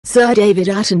Sir David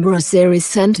Attenborough series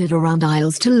centered around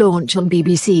Isles to launch on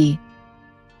BBC.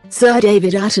 Sir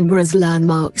David Attenborough's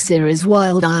landmark series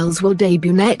Wild Isles will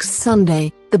debut next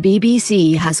Sunday, the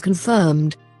BBC has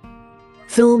confirmed.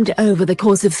 Filmed over the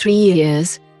course of 3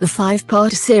 years, the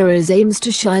 5-part series aims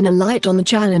to shine a light on the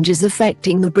challenges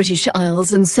affecting the British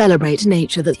Isles and celebrate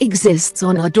nature that exists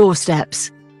on our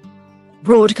doorsteps.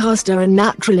 Broadcaster and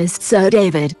naturalist Sir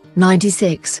David,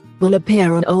 96, will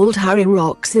appear on Old Harry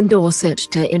Rocks in Dorset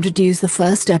to introduce the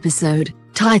first episode,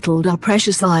 titled Our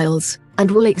Precious Isles, and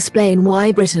will explain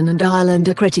why Britain and Ireland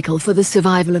are critical for the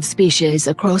survival of species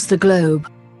across the globe.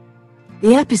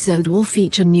 The episode will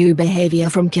feature new behavior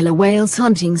from killer whales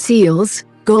hunting seals,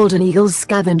 golden eagles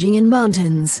scavenging in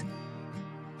mountains,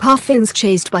 puffins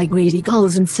chased by greedy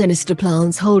gulls, and sinister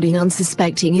plants holding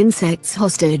unsuspecting insects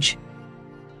hostage.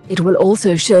 It will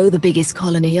also show the biggest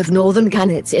colony of northern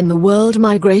gannets in the world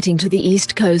migrating to the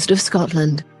east coast of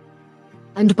Scotland,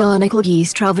 and barnacle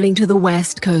geese traveling to the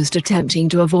west coast attempting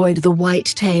to avoid the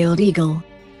white-tailed eagle.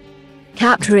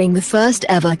 Capturing the first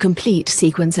ever complete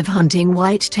sequence of hunting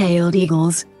white-tailed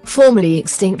eagles, formerly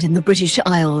extinct in the British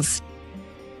Isles,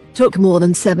 took more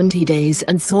than 70 days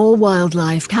and saw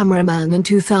wildlife cameraman and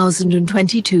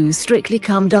 2022 Strictly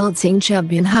Come Dancing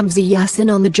champion Hamza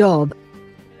Yassin on the job.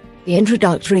 The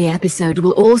introductory episode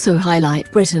will also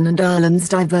highlight Britain and Ireland's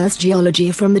diverse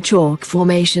geology, from the chalk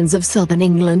formations of southern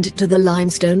England to the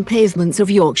limestone pavements of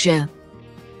Yorkshire,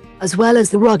 as well as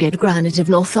the rugged granite of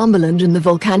Northumberland and the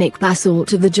volcanic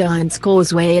basalt of the Giant's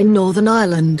Causeway in Northern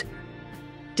Ireland.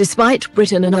 Despite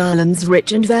Britain and Ireland's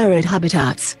rich and varied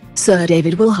habitats, Sir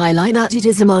David will highlight that it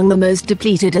is among the most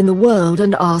depleted in the world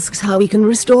and asks how we can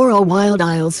restore our wild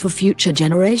isles for future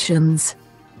generations.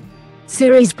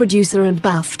 Series producer and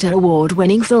BAFTA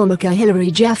award-winning filmmaker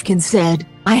Hilary Jeffkins said,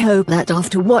 "I hope that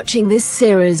after watching this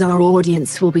series our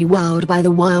audience will be wowed by the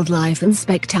wildlife and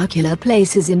spectacular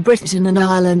places in Britain and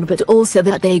Ireland, but also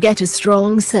that they get a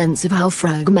strong sense of how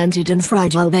fragmented and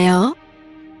fragile they are.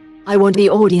 I want the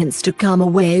audience to come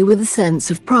away with a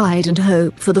sense of pride and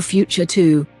hope for the future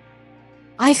too.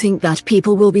 I think that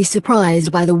people will be surprised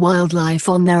by the wildlife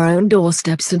on their own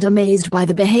doorsteps and amazed by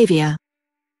the behavior.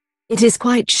 It is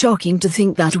quite shocking to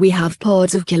think that we have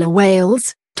pods of killer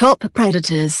whales, top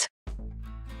predators,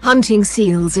 hunting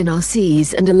seals in our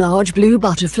seas, and a large blue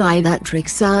butterfly that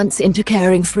tricks ants into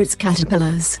caring for its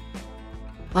caterpillars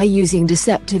by using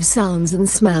deceptive sounds and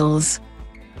smells.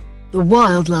 The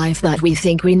wildlife that we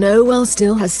think we know well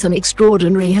still has some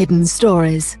extraordinary hidden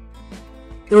stories."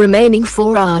 The remaining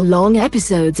 4-hour-long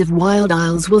episodes of Wild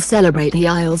Isles will celebrate the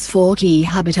Isles' 4 key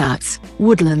habitats: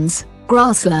 woodlands,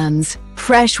 grasslands,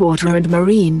 freshwater and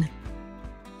marine.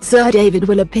 Sir David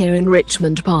will appear in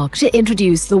Richmond Park to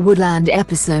introduce the woodland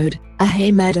episode, a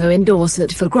hay meadow in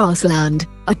Dorset for grassland,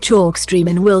 a chalk stream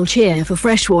in Wiltshire for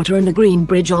freshwater, and a green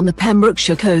bridge on the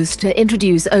Pembrokeshire coast to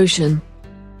introduce ocean.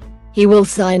 He will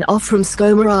sign off from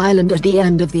Skomer Island at the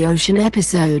end of the ocean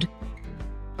episode.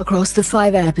 Across the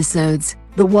 5 episodes,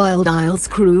 the Wild Isles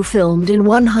crew filmed in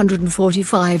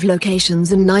 145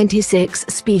 locations and 96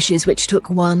 species, which took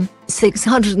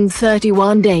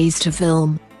 631 days to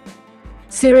film.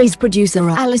 Series producer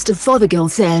Alistair Fothergill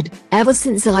said, "Ever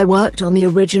since I worked on the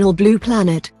original Blue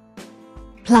Planet,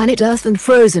 Planet Earth and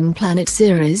Frozen Planet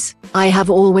series, I have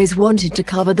always wanted to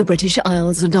cover the British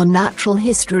Isles and our natural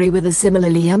history with a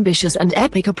similarly ambitious and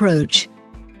epic approach.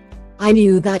 I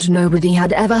knew that nobody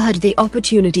had ever had the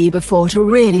opportunity before to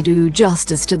really do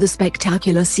justice to the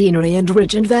spectacular scenery and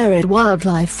rich and varied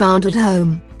wildlife found at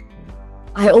home.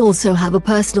 I also have a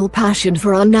personal passion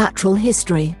for our natural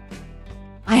history.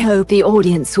 I hope the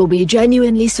audience will be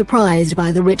genuinely surprised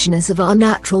by the richness of our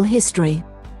natural history.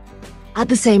 At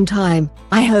the same time,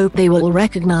 I hope they will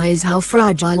recognize how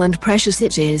fragile and precious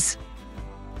it is."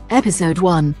 Episode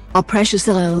 1, Our Precious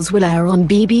Isles, will air on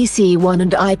BBC One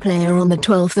and iPlayer on the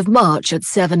 12th of March at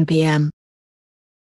 7 p.m.